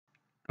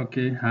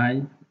Okay,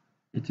 hi,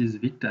 it is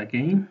Victor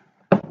again.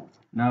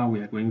 Now we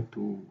are going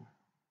to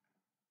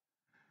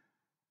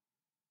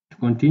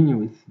continue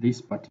with this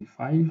part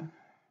 5,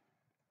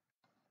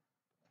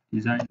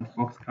 design of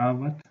box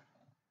culvert.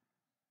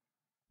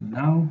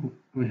 Now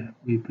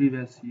we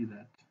previously see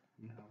that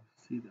we have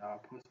seen our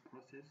post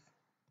process.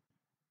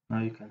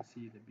 Now you can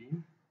see the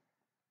beam,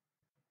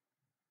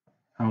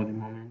 how the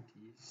moment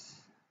is.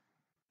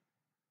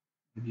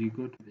 If you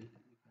go to you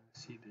can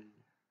see the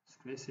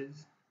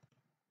stresses,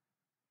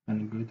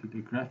 and go to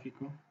the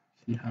graphical,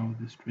 see how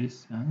the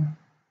stress are.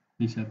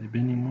 These are the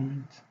bending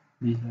moments,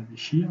 these are the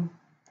shear,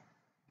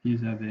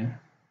 these are the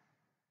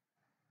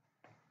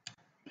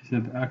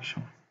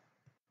action.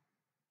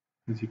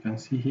 As you can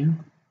see here,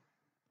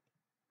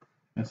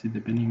 you can see the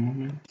bending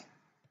moment,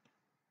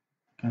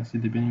 you can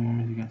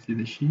see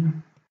the shear.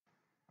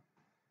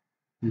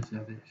 These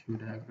are the few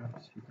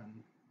diagrams you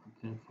can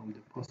obtain from the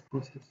post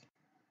process.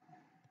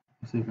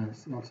 So you can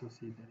also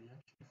see the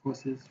reaction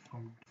forces for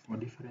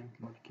different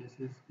load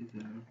cases. These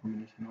are a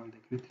combination on the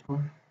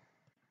critical.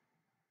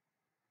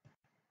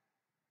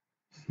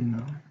 See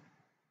now,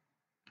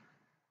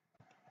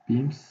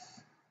 beams.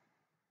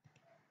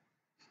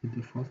 See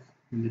the force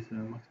in this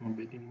maximum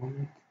bending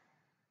moment.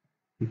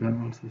 You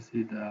can also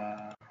see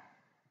the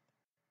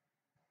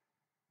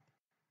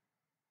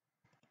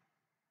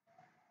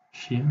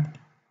shear.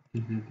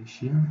 This is the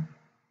shear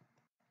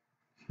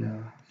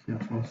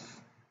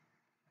force,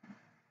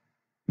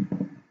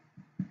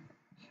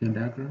 shear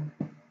diagram,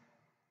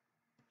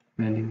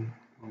 bending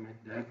moment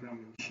diagram,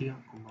 and shear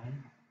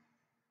combined.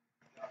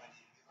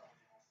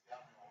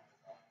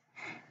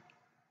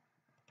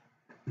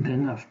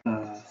 Then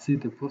after see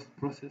the post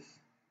process,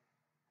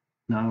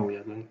 now we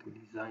are going to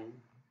design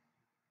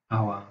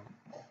our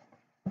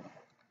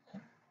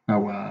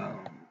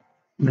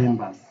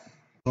members,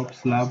 top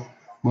slab,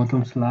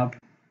 bottom slab,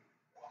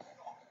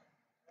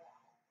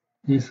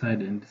 inside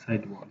and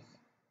side walls.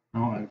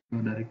 Now I'll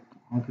go direct to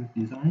concrete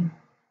design.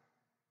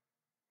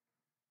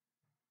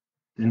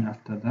 Then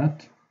after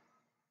that,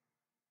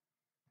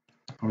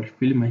 I'll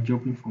fill my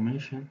job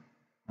information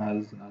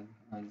as I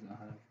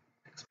have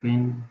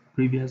explained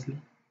previously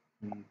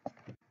in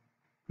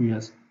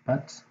previous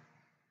parts.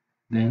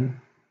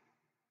 Then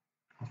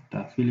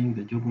after filling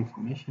the job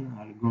information,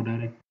 I'll go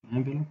direct to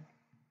envelope.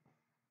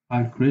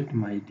 I'll create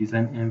my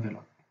design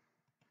envelope.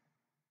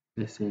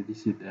 Let's say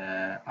this is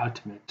the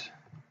ultimate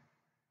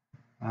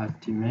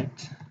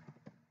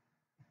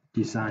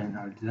design.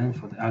 I'll design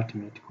for the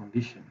ultimate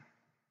condition.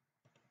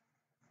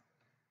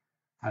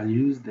 I'll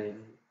use the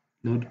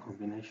load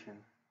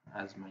combination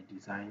as my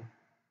design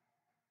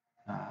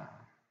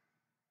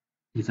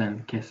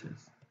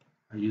cases.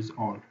 I'll use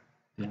all,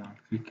 then I'll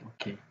click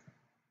OK.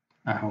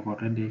 I have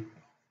already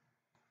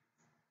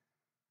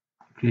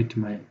created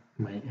my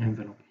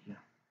envelope here.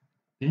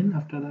 Then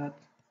after that,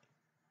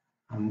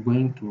 I'm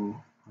going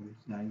to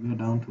I go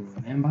down to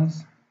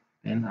members.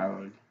 Then I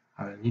will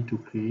need to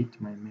create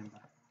my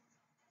member.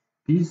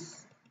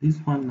 This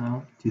one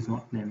now, it is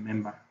not a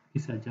member.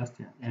 These are just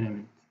an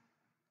element.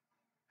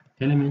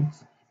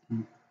 Elements,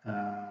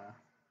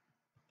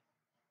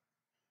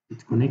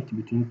 it connects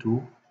between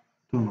two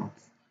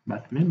nodes.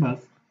 But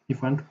members,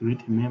 if I want to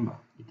create a member,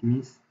 it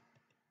means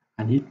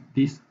I need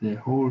the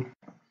whole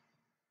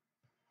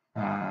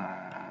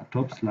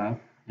top slab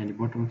and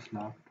bottom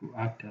slab to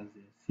act as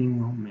a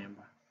single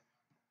member.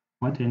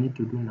 What I need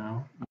to do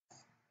now is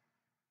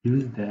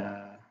use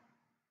the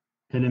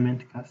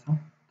element cursor,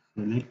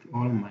 select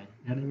all my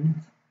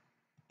elements,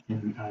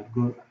 and I'll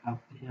go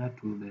up here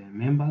to the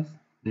members.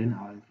 Then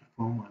I'll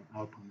form an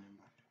outer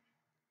member.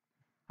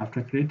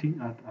 After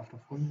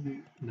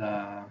forming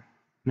the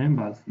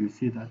members, you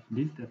see that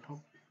this is the top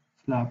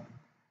slab.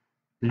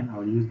 Then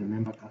I'll use the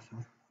member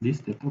cursor. This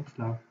the top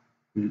slab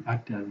will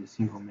act as a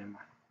single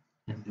member,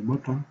 and the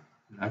bottom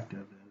will act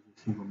as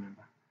a single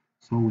member.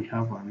 So we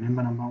have a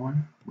member number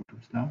 1,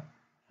 bottom slab.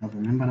 We have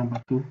a member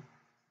number 2,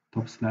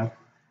 top slab.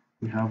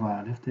 We have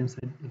a left-hand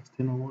side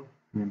external wall,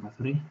 member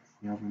 3.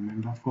 We have a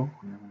member 4.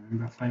 We have a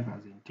member 5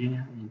 as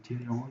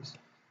interior walls.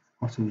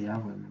 Also, we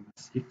have a member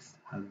 6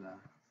 as a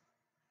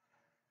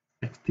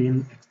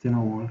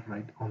external wall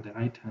right on the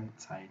right-hand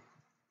side.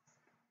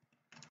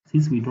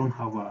 Since we don't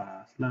have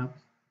a slab,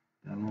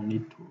 there's no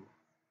need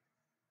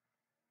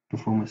to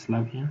form a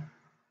slab here.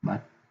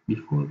 But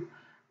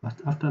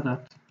after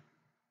that,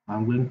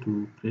 I'm going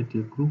to create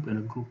a group and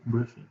a group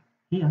briefing.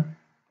 Here,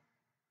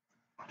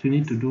 what you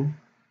need to do,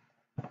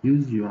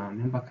 use your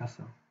member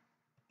cursor,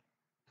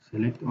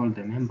 select all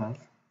the members.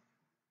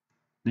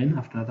 Then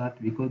after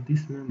that, because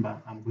this member,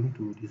 I'm going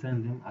to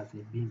design them as a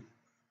beam,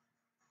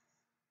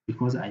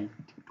 because I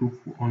took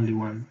only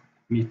 1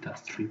 meter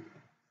strip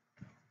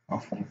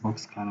of the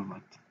box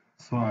culvert.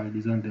 So I'll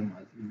design them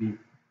as a beam.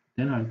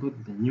 Then I'll go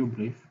to the new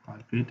brief.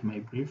 I'll create my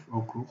brief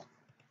or group.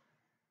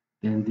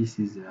 Then this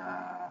is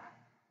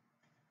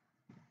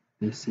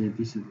let's say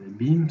this is the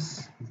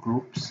beams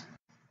groups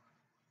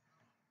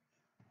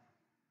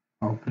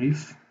or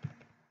brief.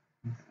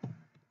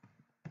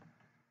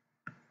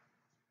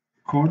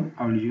 Code,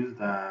 I'll use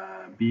the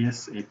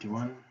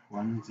BS81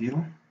 1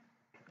 0.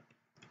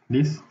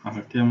 This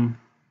I'll term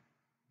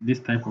this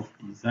type of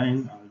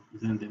design, I'll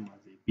design them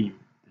as a beam.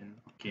 Then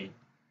okay.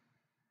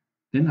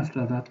 Then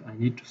after that I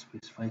need to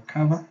specify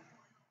cover.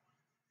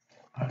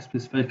 I'll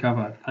specify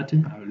cover at 30.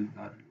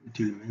 It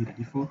will remain the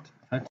default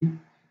 30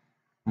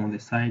 on the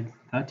side,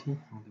 30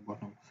 on the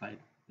bottom side.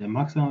 The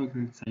maximum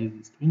grid size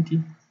is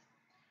 20.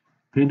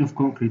 Grade of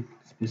concrete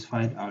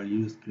specified, I'll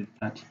use grade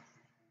 30,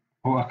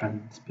 or I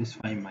can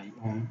specify my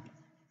own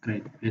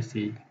grade, let's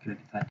say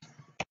grade 30.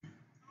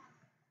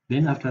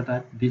 Then after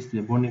that,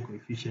 the bonding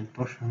coefficient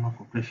torsional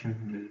compression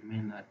will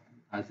remain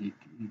as the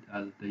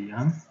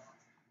arm.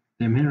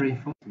 The main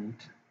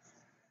reinforcement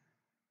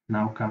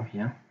now come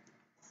here.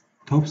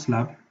 Top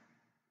slab,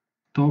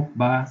 top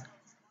bar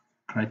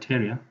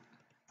criteria,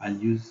 I'll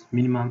use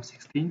minimum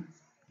 16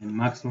 and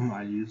maximum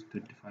I'll use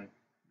 25.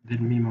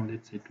 Then minimum,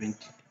 let's say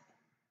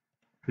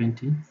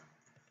 20,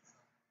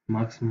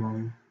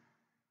 maximum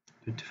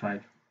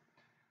 25.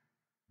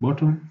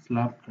 Bottom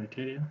slab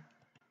criteria,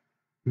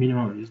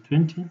 minimum I'll use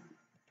 20,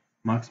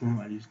 maximum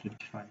I'll use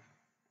 25.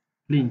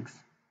 Links,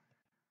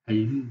 I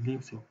use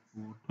links of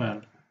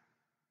 12.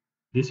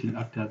 This will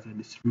act as a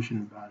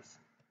distribution bars,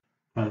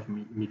 12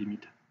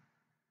 millimeter.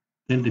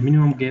 Then the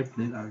minimum gap,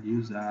 then I'll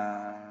use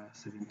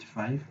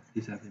 75.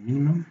 These are the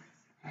minimum.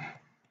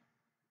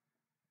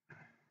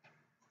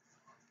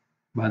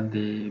 But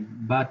the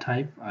bar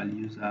type, I'll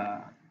use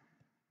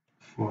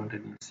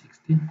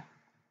 460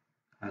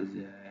 as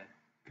a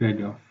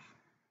grade of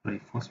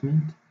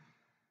reinforcement.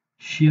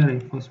 Shear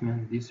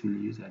reinforcement, this will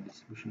use a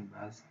distribution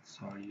bars,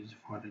 so I'll use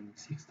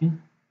 460.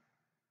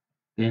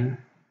 Then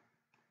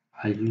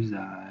I'll use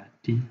a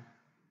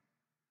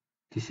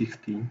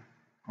T16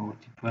 or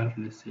T12,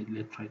 let's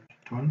try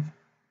T12.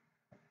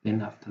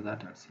 Then after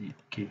that I'll say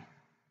okay.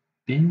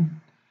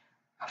 Then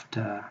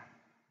after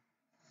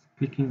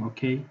clicking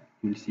OK,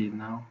 you'll see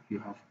now you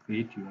have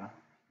created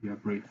your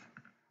brief.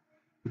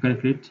 You can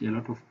create a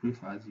lot of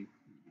brief as you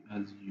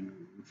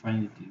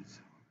find it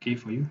is okay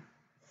for you.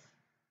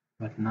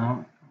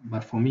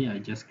 But for me, I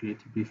just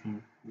create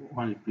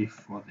one brief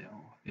for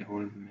the whole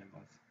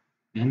members.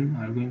 Then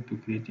I'm going to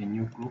create a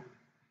new group.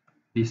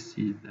 This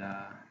is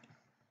the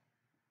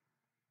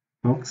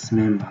box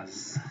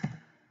members.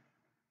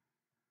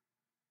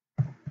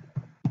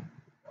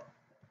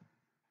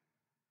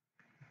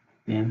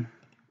 Then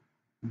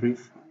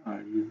brief,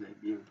 I'll use the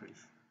beam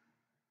brief.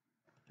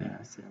 Then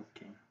I say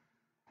okay.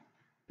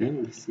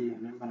 Then you see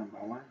member number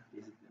 1,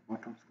 this is the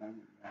bottom slab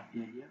will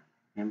appear here.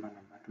 Member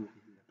number 2,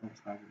 this is the top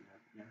slab will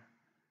appear.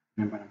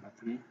 Member number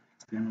 3,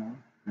 external wall.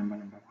 Member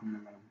number 4,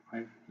 member number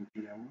 5,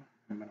 interior wall.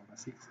 Member number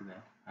 6,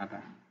 the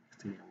other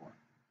exterior wall.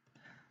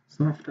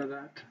 So after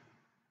that,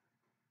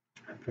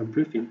 after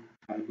briefing,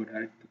 I'll go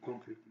direct to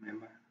concrete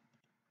member.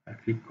 I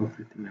click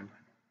concrete member.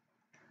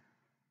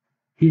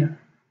 Here,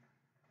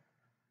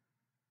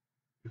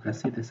 you can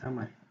see the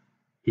summary.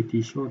 It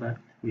is show that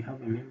we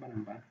have a member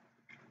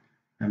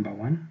number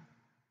 1,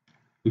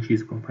 which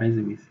is comprised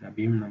with a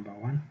beam number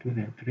 1, 2,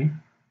 and 3,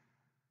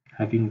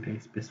 having the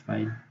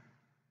specified.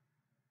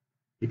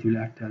 It will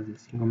act as a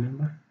single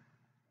member.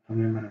 We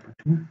have member number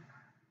 2,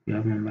 we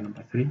have member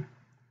number 3,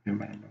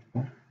 member number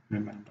 4,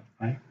 member number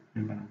 5,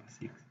 member number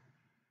 6.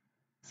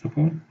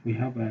 Support, we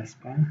have a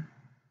span,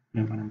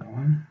 member number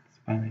 1,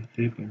 span is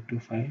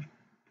 3.25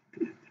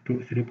 to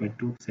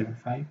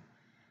 3.275.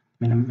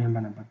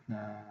 Member number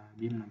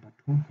beam number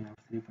 2, we have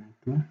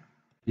 3.2.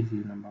 This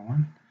is number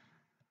 1.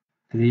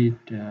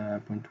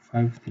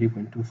 3.25,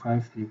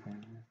 3.25,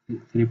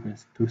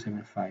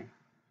 3.275.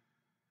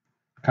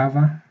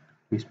 Cover,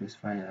 we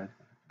specify at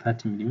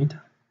 30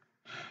 millimeter.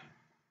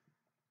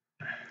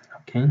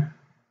 Okay.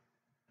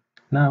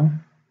 Now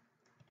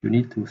you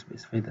need to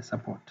specify the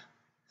support.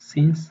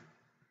 Since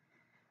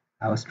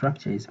our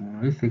structure is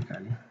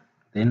monolithically,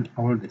 then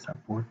all the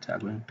supports are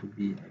going to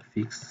be a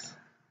fixed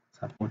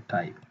support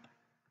type.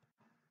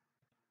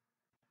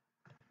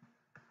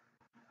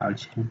 I'll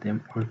change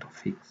them all to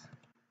fixed.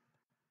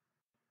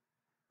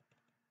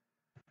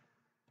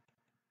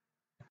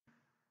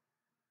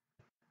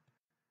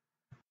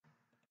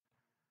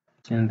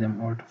 Change them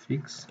all to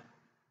fixed.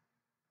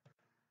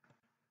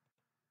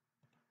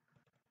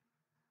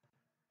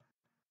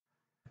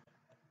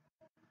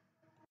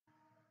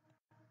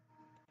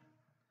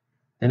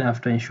 Then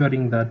after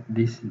ensuring that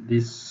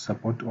these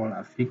support all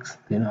are fixed,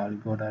 then I'll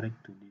go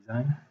direct to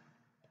design.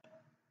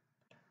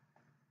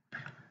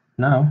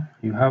 Now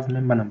you have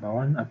member number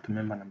 1 up to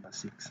member number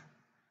 6.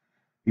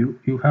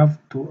 You have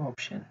two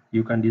options.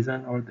 You can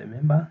design all the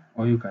member,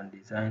 or you can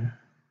design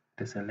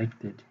the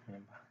selected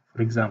member.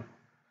 For example,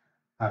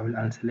 I will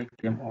unselect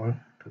them all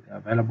to the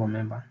available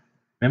member.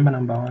 Member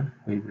number 1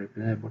 will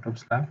represent the bottom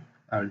slab.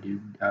 I'll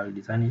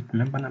design it.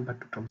 Member number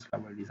 2 top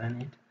slab, will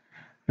design it.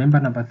 Member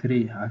number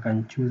 3, I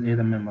can choose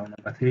either member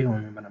number 3 or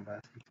member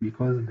number 6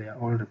 because they are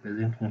all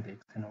representing the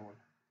external wall.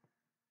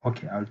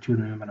 Okay, I'll choose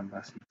member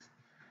number 6.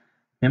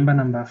 Member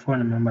number 4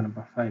 and member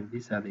number 5,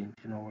 these are the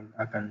internal wall.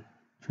 I can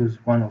choose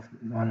one of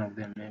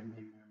them,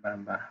 maybe member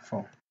number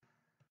 4.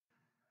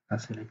 I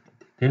select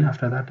it. Then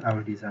after that, I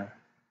will design.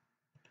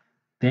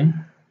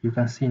 Then you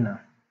can see now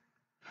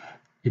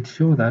it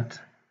shows that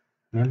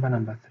member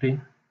number 3,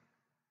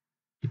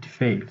 it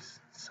fails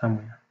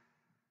somewhere.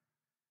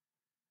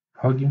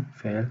 Hogging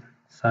failed,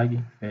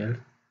 sagging failed,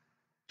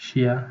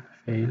 shear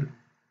failed,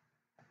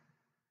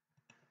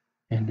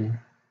 and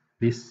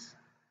this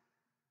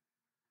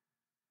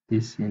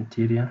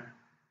interior,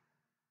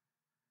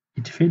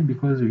 it failed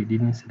because we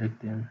didn't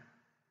select them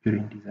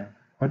during design.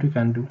 What we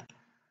can do,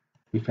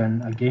 we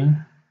can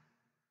again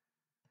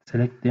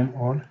select them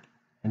all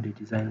and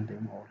redesign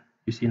them all.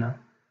 You see now,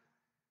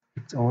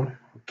 it's all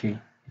okay.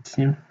 It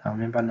seems our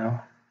member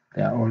now,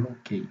 they are all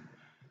okay.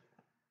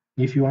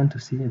 If you want to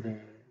see the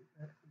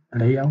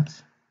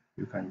layouts,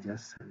 you can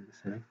just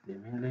select the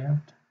main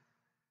layout.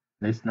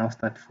 Let's now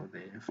start from the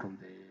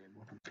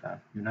bottom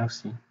slab. You now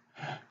see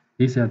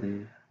these are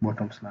the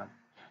bottom slab.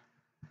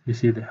 You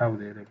see they have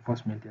the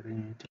reinforcement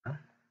arrangement now.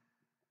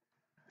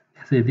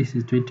 Let's say this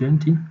is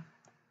 220.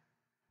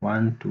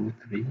 1, 2,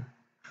 3,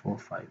 4,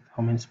 5.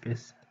 How many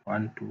space?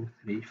 1, 2,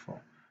 3,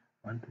 4.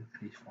 1, 2,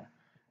 3, 4.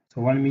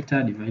 So 1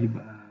 meter divided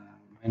by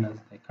minus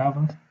the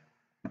cover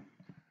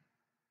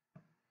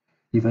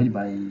divided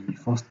by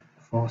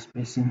four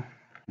spacing.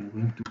 You're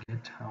going to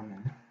get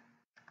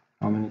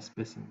how many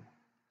spacing?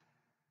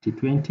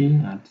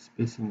 T20 at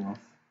spacing of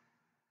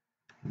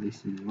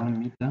this is 1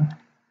 meter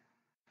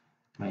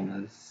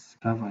minus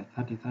cover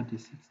 30, 30,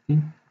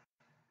 60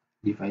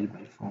 divided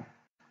by 4.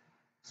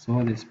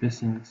 So the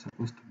spacing is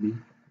supposed to be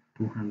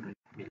 200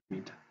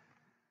 millimeter.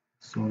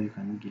 So you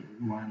can get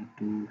 1,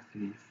 2,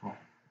 3, 4.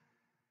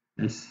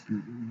 Let's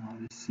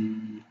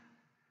see.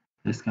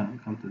 Let's come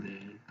to the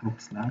top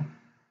slab.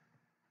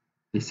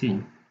 The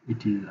same.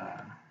 It is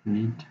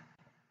need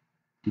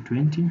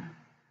T20.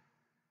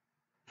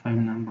 5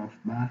 number of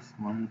bars.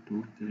 1,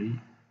 2, 3,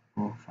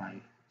 4,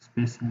 5.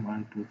 Spacing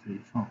 1, 2, 3,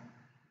 4.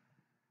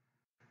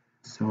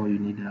 So you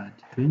need a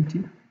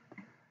T20.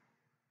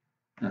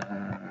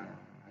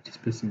 At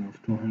spacing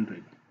of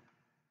 200.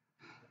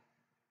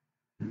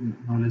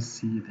 Now let's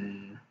see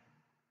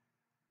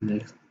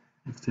the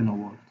external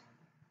wall.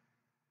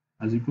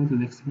 As you go to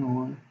the external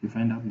wall, you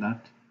find out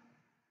that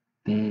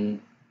the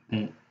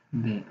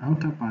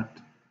outer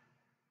part,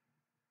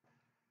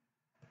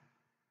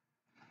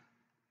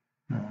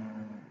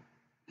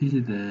 this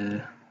is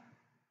the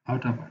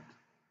outer part.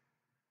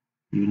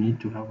 You need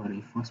to have a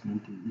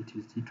reinforcement. It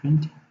is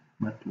T20,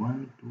 but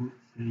 1, 2,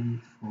 3,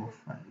 4,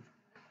 5.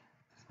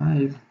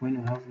 5 when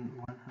you have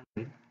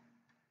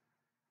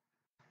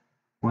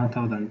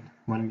 1,000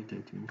 1 meter,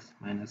 it means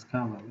minus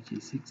cover, which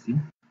is 60,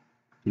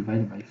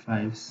 divided by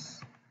 5.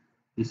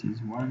 This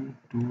is 1,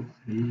 2,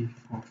 3,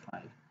 4,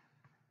 5.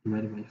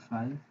 Divided by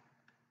 5,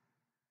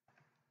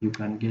 you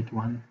can get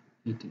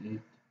 188.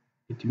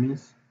 It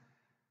means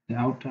the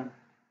outer,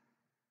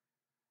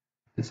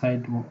 the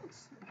side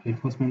walls,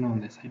 reinforcement on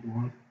the side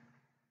wall,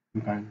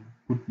 you can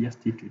put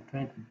just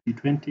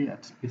T20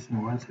 at spacing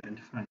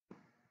 175.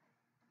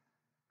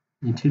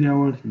 Interior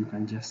wall, you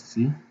can just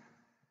see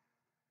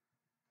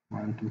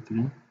 1, 2,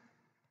 3.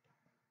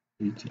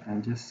 You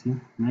can just see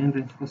main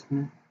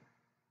reinforcement.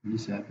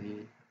 These are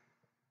the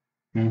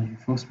main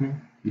reinforcement.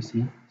 You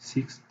see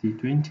 6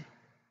 T20,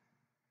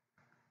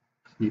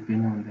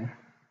 depending on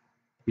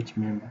which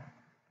member.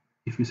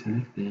 If you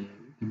select the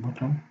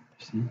bottom,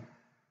 you see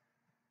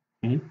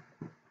okay,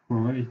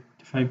 for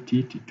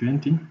 5T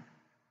T20,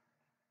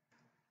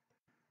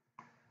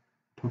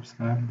 top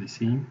slab the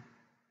same.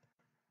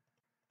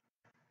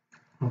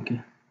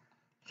 Okay,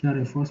 shear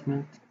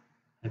reinforcement,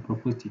 I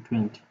propose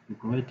T20. You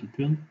provide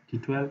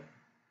T12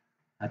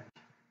 at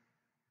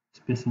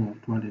spacing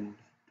of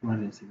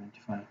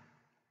 275.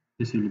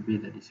 This will be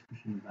the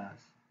distribution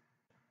bars.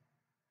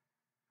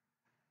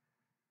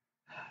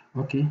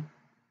 Okay,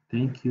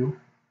 thank you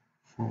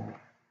for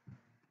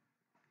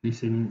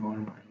listening all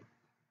my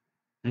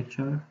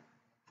lecture.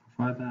 For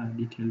further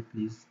detail,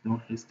 please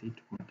don't hesitate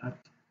to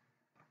contact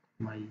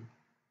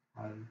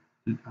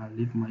I'll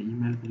leave my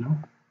email below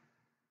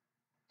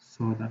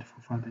so that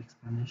for further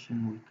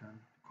explanation we can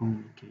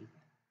communicate.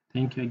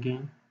 Thank you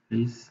again.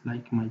 Please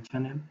like my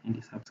channel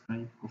and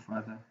subscribe for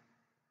further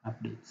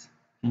updates.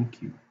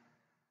 Thank you.